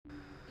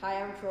Hi,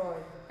 I'm Troy.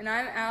 And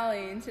I'm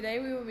Allie, and today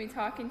we will be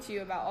talking to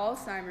you about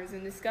Alzheimer's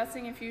and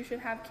discussing if you should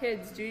have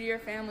kids due to your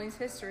family's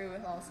history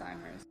with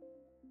Alzheimer's.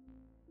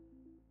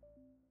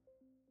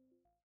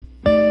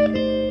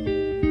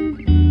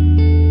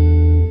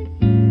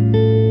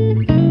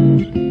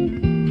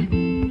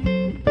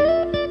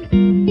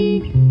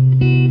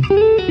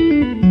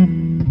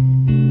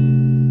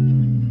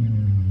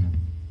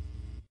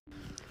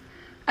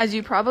 As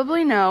you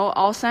probably know,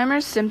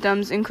 Alzheimer's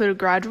symptoms include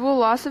gradual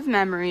loss of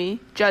memory,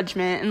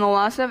 judgment, and the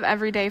loss of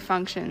everyday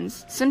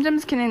functions.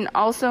 Symptoms can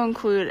also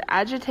include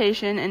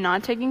agitation and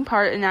not taking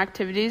part in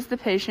activities the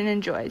patient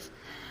enjoys.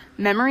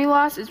 Memory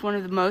loss is one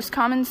of the most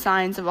common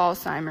signs of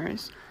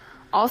Alzheimer's.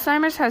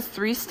 Alzheimer's has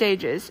 3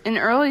 stages. In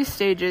early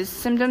stages,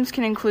 symptoms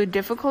can include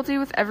difficulty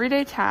with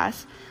everyday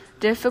tasks,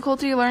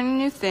 difficulty learning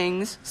new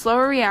things,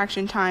 slower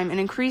reaction time, and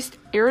increased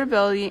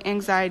irritability,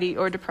 anxiety,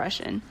 or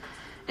depression.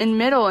 In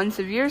middle and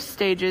severe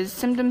stages,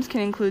 symptoms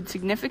can include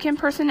significant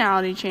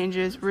personality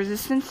changes,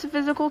 resistance to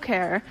physical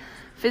care,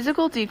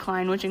 physical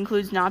decline, which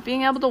includes not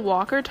being able to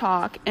walk or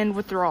talk, and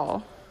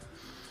withdrawal.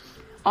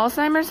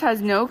 Alzheimer's has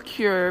no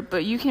cure,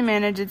 but you can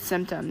manage its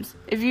symptoms.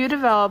 If you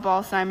develop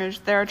Alzheimer's,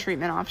 there are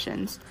treatment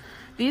options.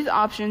 These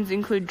options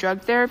include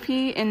drug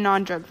therapy and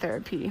non-drug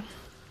therapy.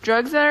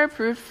 Drugs that are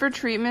approved for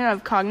treatment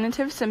of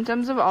cognitive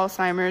symptoms of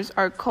Alzheimer's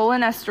are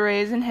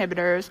cholinesterase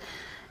inhibitors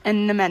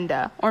and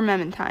Namenda, or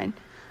Memantine.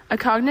 A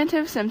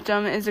cognitive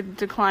symptom is a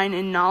decline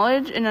in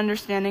knowledge and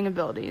understanding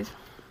abilities.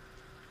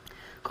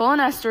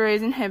 Cholinesterase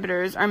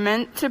inhibitors are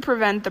meant to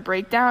prevent the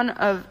breakdown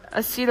of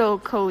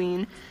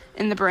acetylcholine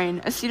in the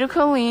brain.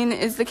 Acetylcholine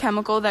is the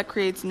chemical that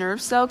creates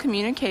nerve cell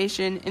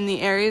communication in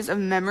the areas of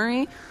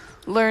memory,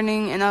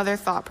 learning, and other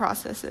thought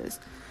processes.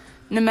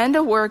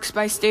 Namenda works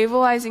by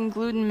stabilizing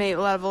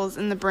glutamate levels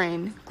in the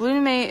brain.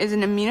 Glutamate is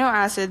an amino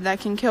acid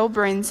that can kill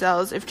brain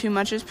cells if too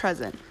much is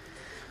present.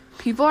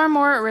 People are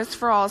more at risk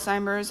for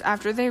Alzheimer's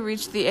after they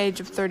reach the age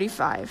of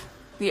 35.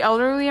 The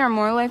elderly are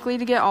more likely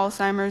to get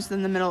Alzheimer's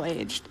than the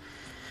middle-aged.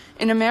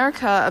 In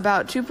America,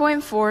 about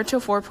 2.4 to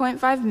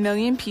 4.5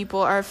 million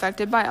people are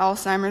affected by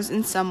Alzheimer's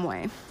in some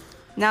way.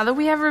 Now that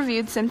we have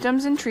reviewed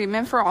symptoms and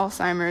treatment for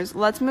Alzheimer's,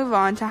 let's move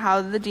on to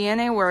how the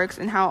DNA works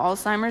and how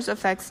Alzheimer's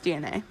affects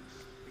DNA.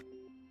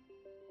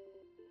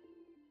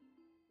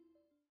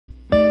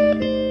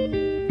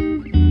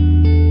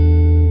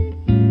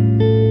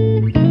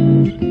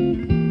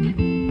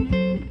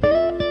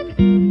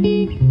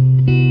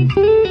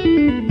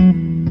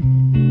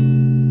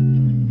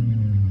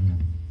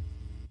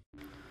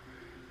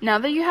 Now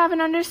that you have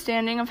an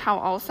understanding of how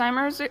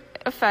Alzheimer's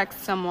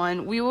affects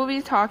someone, we will be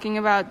talking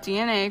about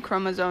DNA,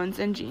 chromosomes,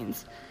 and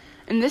genes.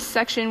 In this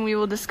section, we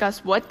will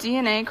discuss what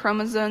DNA,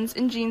 chromosomes,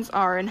 and genes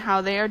are and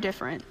how they are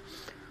different.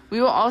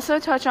 We will also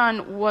touch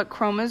on what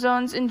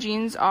chromosomes and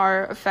genes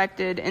are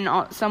affected in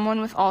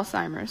someone with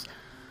Alzheimer's.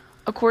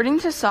 According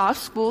to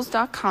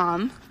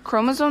softschools.com,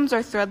 chromosomes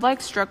are thread-like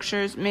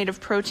structures made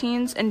of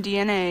proteins and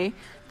DNA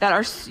that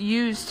are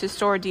used to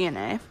store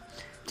DNA.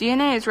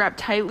 DNA is wrapped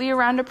tightly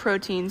around a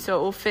protein so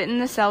it will fit in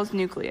the cell's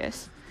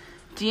nucleus.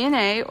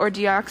 DNA, or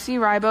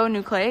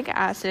deoxyribonucleic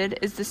acid,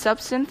 is the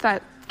substance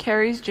that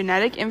carries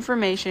genetic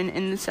information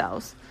in the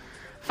cells.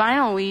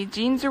 Finally,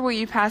 genes are what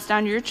you pass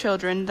down to your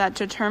children that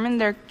determine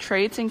their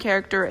traits and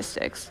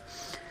characteristics.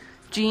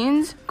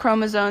 Genes,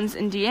 chromosomes,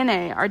 and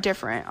DNA are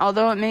different,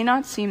 although it may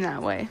not seem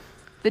that way.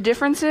 The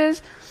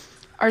differences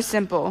are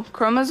simple.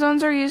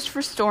 Chromosomes are used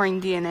for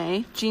storing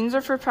DNA, genes are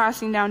for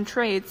passing down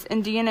traits,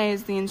 and DNA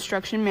is the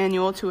instruction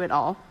manual to it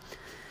all.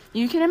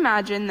 You can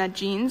imagine that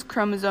genes,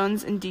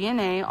 chromosomes, and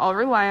DNA all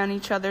rely on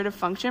each other to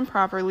function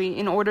properly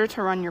in order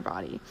to run your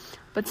body,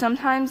 but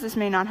sometimes this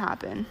may not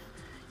happen.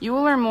 You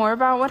will learn more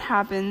about what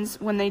happens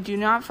when they do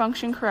not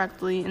function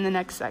correctly in the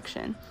next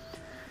section.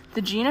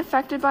 The gene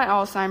affected by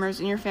Alzheimer's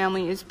in your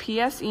family is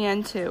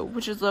PSEN2,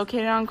 which is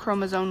located on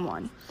chromosome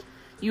 1.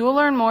 You will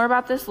learn more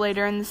about this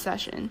later in the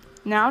session.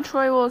 Now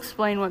Troy will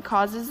explain what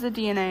causes the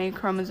DNA,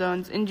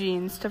 chromosomes, and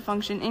genes to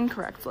function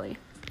incorrectly.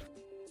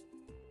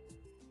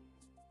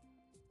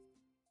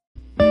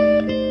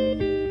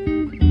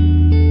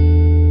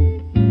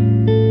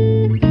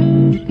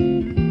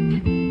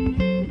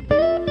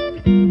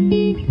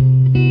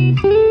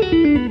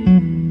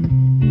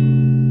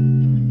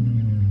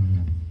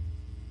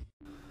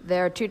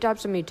 There are 2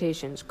 types of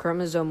mutations,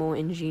 chromosomal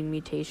and gene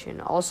mutation.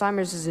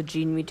 Alzheimer's is a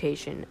gene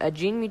mutation. A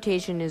gene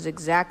mutation is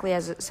exactly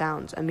as it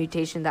sounds, a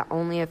mutation that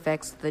only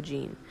affects the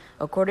gene.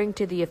 According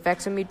to the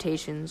effects of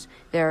mutations,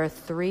 there are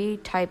 3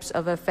 types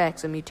of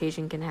effects a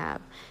mutation can have: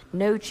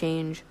 no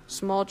change,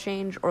 small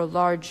change, or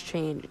large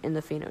change in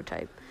the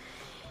phenotype.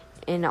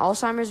 An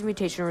Alzheimer's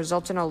mutation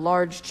results in a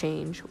large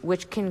change,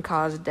 which can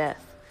cause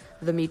death.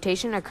 The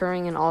mutation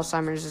occurring in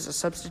Alzheimer's is a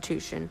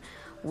substitution,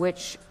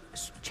 which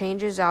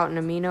changes out an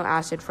amino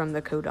acid from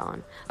the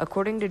codon.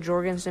 According to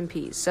Jorgensen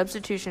P.,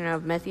 substitution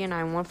of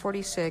methionine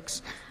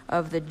 146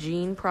 of the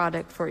gene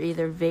product for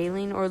either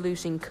valine or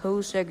leucine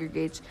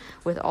co-segregates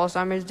with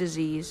Alzheimer's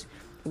disease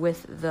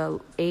with the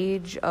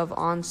age of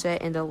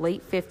onset in the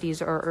late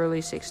 50s or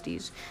early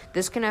 60s.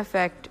 This can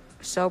affect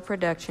cell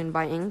production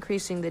by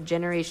increasing the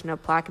generation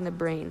of plaque in the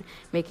brain,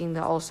 making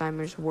the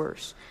Alzheimer's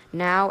worse.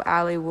 Now,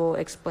 Allie will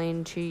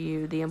explain to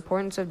you the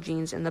importance of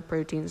genes and the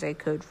proteins they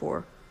code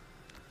for.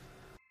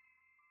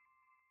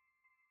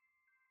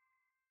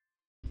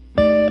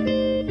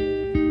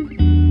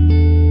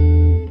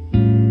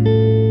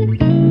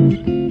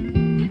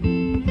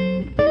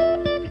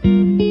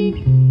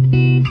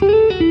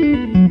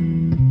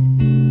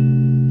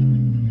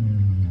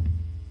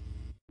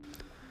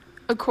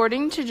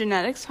 According to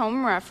Genetics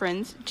Home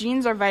Reference,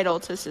 genes are vital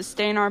to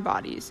sustain our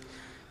bodies.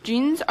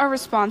 Genes are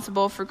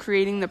responsible for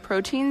creating the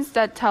proteins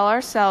that tell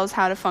our cells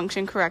how to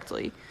function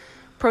correctly.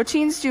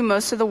 Proteins do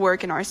most of the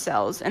work in our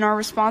cells and are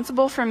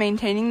responsible for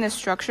maintaining the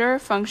structure,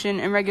 function,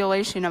 and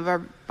regulation of our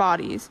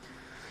bodies.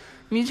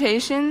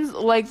 Mutations,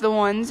 like the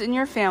ones in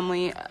your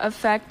family,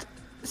 affect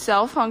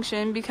cell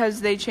function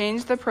because they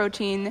change the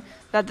protein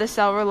that the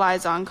cell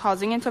relies on,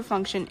 causing it to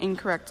function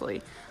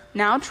incorrectly.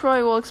 Now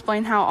Troy will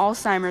explain how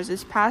Alzheimer's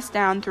is passed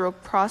down through a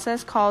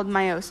process called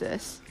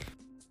meiosis.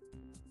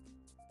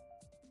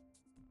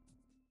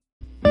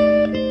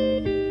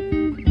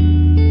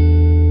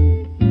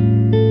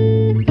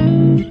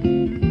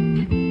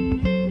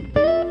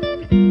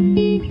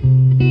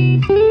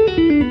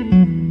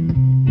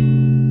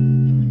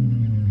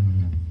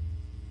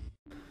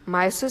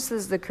 Meiosis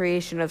is the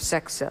creation of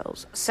sex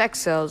cells. Sex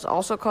cells,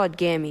 also called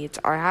gametes,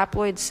 are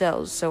haploid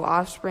cells, so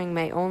offspring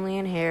may only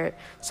inherit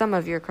some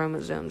of your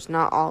chromosomes,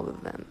 not all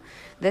of them.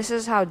 This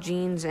is how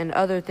genes and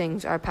other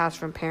things are passed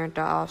from parent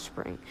to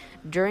offspring.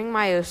 During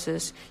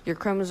meiosis, your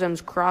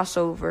chromosomes cross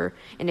over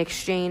and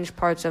exchange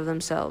parts of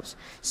themselves.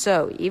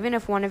 So, even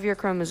if one of your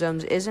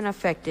chromosomes isn't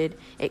affected,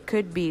 it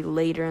could be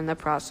later in the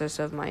process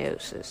of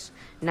meiosis.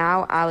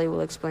 Now, Allie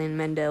will explain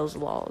Mendel's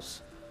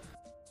laws.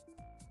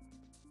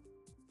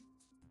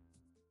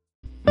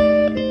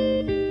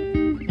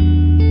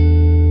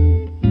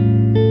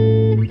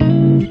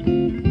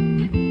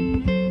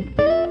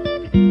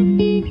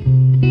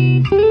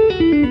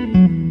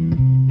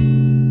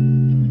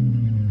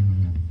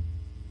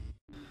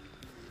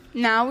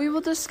 Now we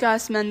will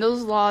discuss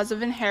Mendel's laws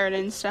of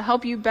inheritance to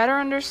help you better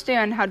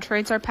understand how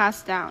traits are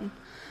passed down.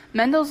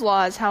 Mendel's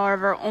laws,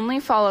 however, only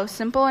follow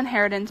simple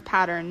inheritance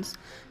patterns.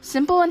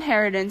 Simple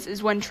inheritance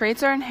is when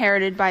traits are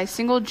inherited by a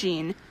single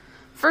gene.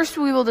 First,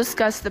 we will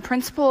discuss the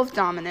principle of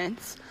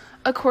dominance.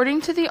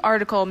 According to the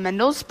article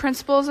Mendel's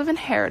Principles of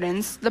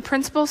Inheritance, the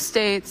principle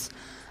states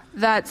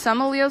that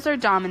some alleles are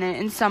dominant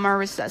and some are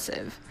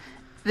recessive.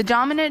 The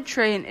dominant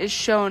trait is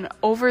shown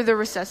over the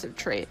recessive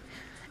trait.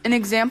 An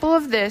example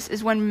of this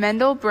is when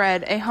Mendel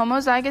bred a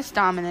homozygous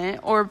dominant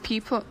or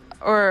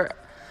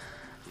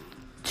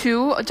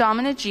two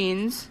dominant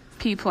genes,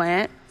 pea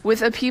plant,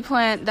 with a pea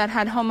plant that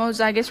had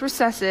homozygous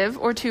recessive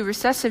or two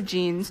recessive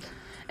genes,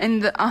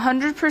 and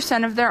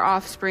 100% of their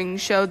offspring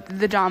showed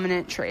the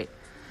dominant trait,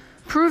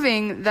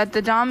 proving that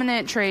the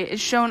dominant trait is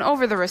shown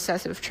over the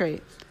recessive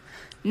trait.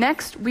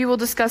 Next, we will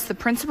discuss the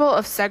principle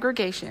of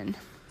segregation.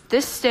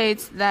 This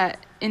states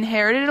that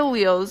inherited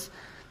alleles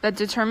that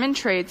determine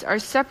traits are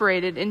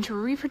separated into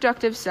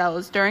reproductive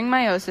cells during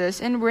meiosis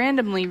and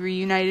randomly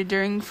reunited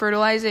during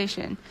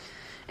fertilization.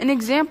 An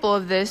example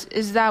of this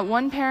is that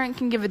one parent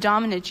can give a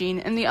dominant gene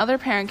and the other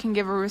parent can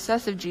give a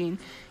recessive gene,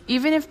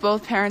 even if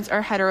both parents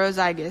are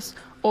heterozygous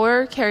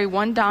or carry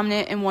one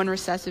dominant and one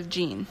recessive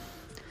gene.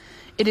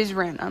 It is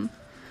random.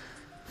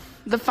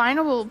 The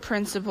final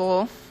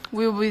principle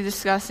we will be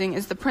discussing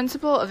is the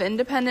principle of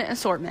independent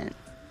assortment.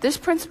 This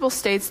principle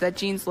states that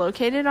genes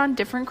located on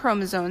different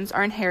chromosomes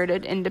are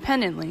inherited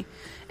independently.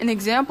 An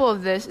example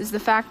of this is the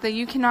fact that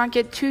you cannot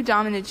get two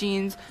dominant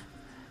genes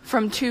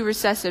from two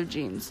recessive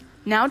genes.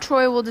 Now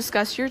Troy will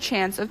discuss your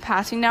chance of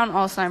passing down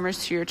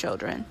Alzheimer's to your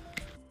children.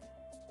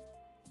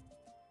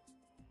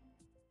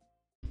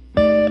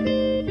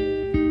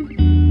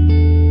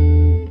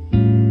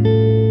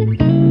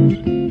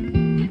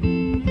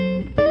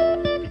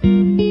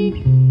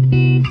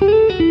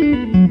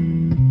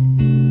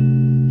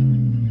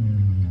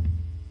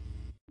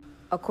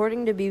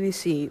 According to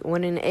BBC,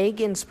 when an egg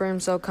and sperm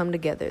cell come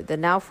together, the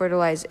now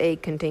fertilized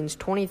egg contains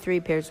 23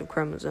 pairs of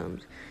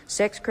chromosomes.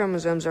 6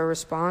 chromosomes are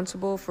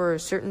responsible for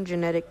certain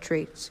genetic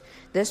traits.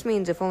 This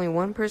means if only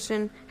one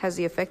person has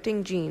the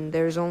affecting gene,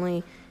 there is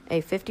only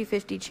a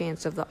 50-50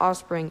 chance of the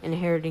offspring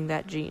inheriting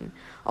that gene.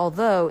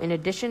 Although, in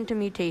addition to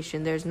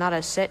mutation, there's not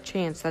a set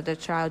chance that the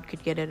child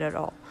could get it at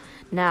all.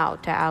 Now,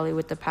 to Allie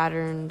with the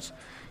patterns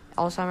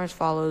Alzheimer's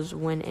follows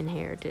when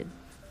inherited.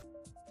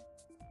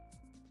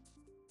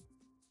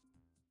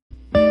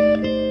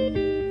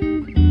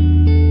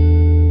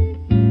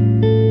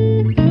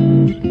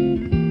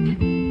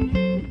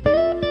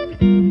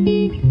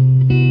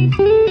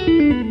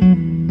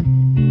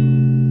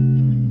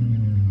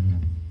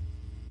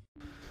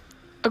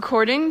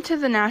 According to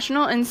the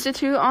National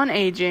Institute on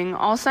Aging,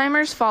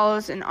 Alzheimer's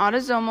follows an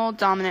autosomal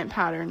dominant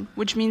pattern,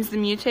 which means the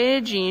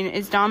mutated gene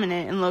is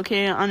dominant and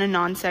located on a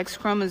non-sex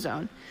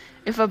chromosome.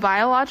 If a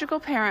biological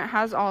parent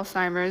has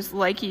Alzheimer's,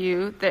 like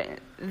you,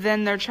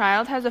 then their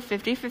child has a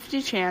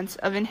 50-50 chance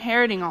of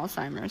inheriting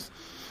Alzheimer's.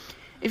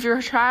 If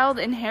your child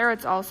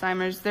inherits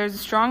Alzheimer's, there's a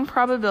strong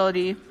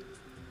probability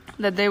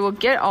that they will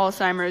get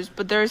Alzheimer's,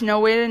 but there is no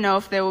way to know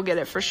if they will get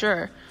it for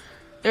sure.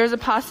 There is a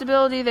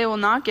possibility they will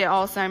not get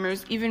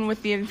Alzheimer's even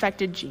with the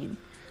infected gene.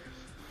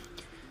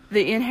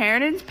 The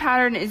inheritance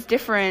pattern is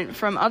different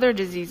from other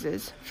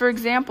diseases. For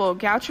example,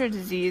 Gaucher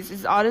disease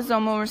is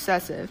autosomal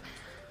recessive,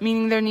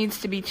 meaning there needs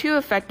to be 2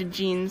 affected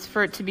genes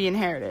for it to be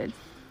inherited.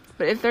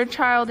 But if their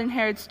child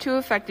inherits 2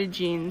 affected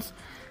genes,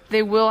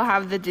 they will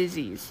have the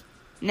disease.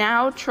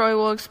 Now, Troy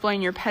will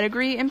explain your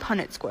pedigree and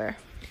Punnett square.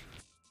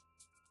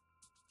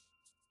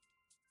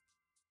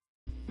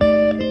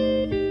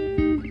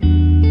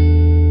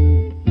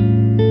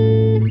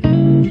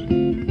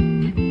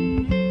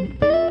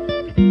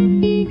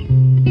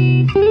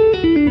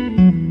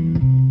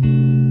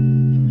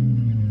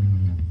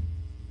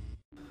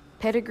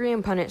 Pedigree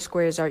and Punnett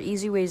squares are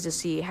easy ways to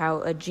see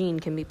how a gene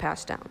can be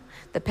passed down.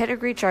 The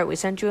pedigree chart we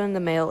sent you in the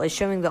mail is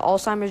showing the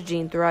Alzheimer's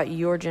gene throughout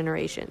your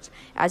generations.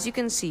 As you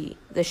can see,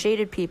 the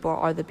shaded people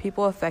are the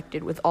people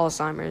affected with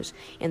Alzheimer's,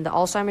 and the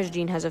Alzheimer's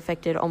gene has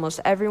affected almost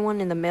everyone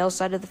in the male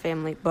side of the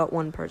family but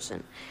one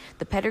person.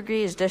 The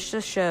pedigree is just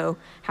to show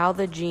how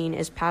the gene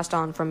is passed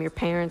on from your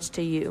parents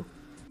to you.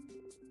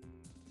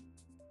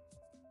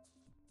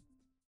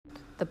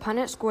 The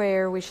Punnett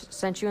square we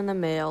sent you in the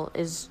mail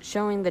is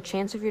showing the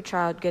chance of your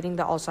child getting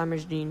the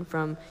Alzheimer's gene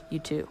from you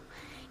too.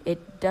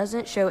 It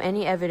doesn't show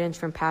any evidence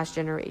from past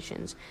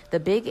generations. The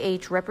big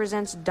H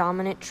represents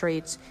dominant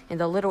traits and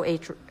the little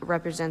h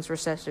represents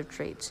recessive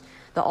traits.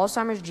 The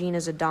Alzheimer's gene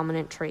is a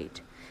dominant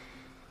trait.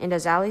 And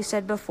as Ali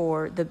said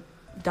before, the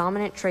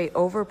dominant trait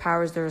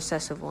overpowers the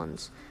recessive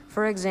ones.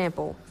 For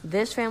example,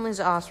 this family's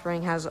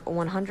offspring has a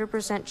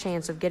 100%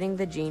 chance of getting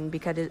the gene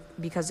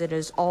because it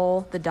is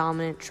all the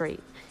dominant trait.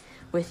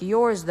 With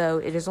yours, though,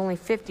 it is only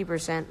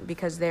 50%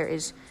 because there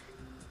is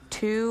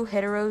 2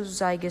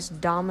 heterozygous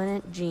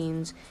dominant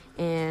genes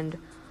and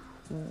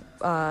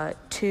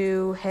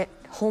 2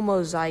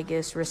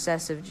 homozygous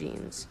recessive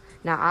genes.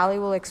 Now, Ali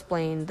will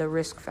explain the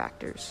risk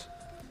factors.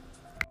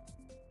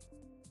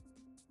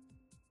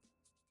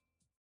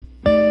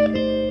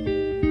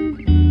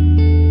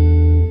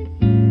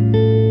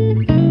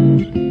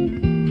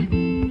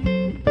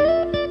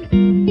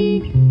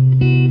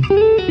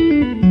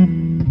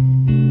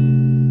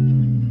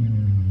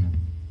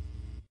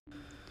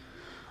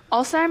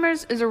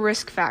 Alzheimer's is a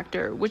risk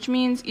factor, which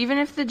means even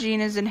if the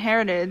gene is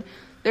inherited,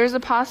 there is a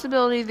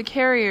possibility the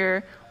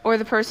carrier or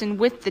the person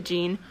with the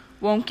gene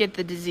won't get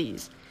the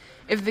disease.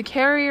 If the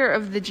carrier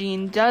of the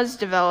gene does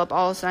develop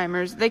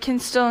Alzheimer's, they can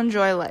still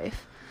enjoy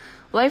life.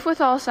 Life with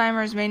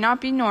Alzheimer's may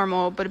not be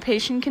normal, but a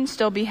patient can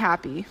still be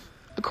happy.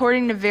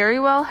 According to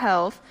Verywell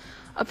Health,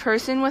 a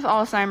person with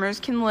Alzheimer's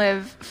can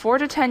live 4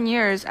 to 10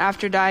 years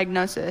after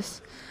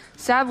diagnosis.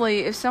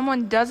 Sadly, if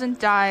someone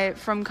doesn't die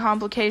from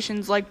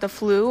complications like the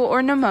flu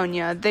or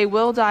pneumonia, they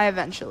will die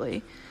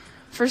eventually.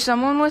 For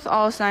someone with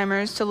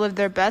Alzheimer's to live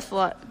their best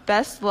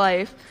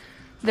life,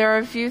 there are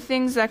a few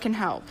things that can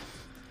help.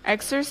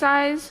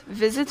 Exercise,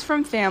 visits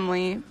from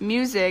family,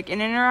 music,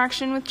 and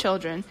interaction with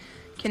children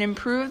can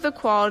improve the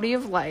quality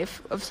of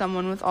life of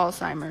someone with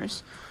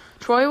Alzheimer's.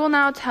 Troy will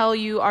now tell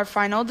you our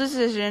final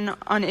decision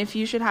on if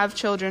you should have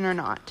children or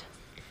not.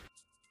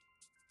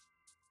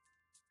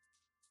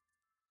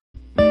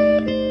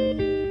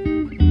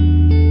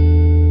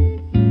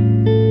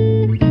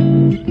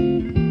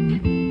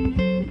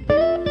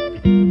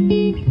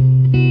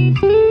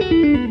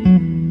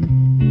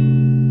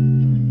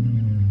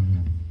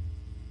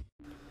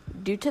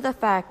 Due to the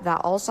fact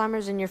that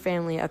Alzheimer's in your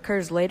family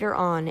occurs later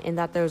on and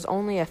that there's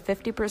only a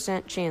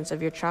 50% chance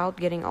of your child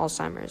getting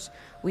Alzheimer's,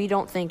 we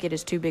don't think it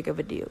is too big of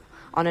a deal.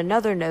 On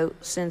another note,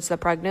 since the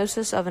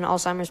prognosis of an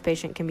Alzheimer's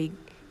patient can be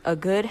a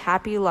good,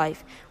 happy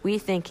life, we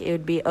think it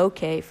would be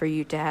okay for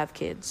you to have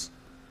kids.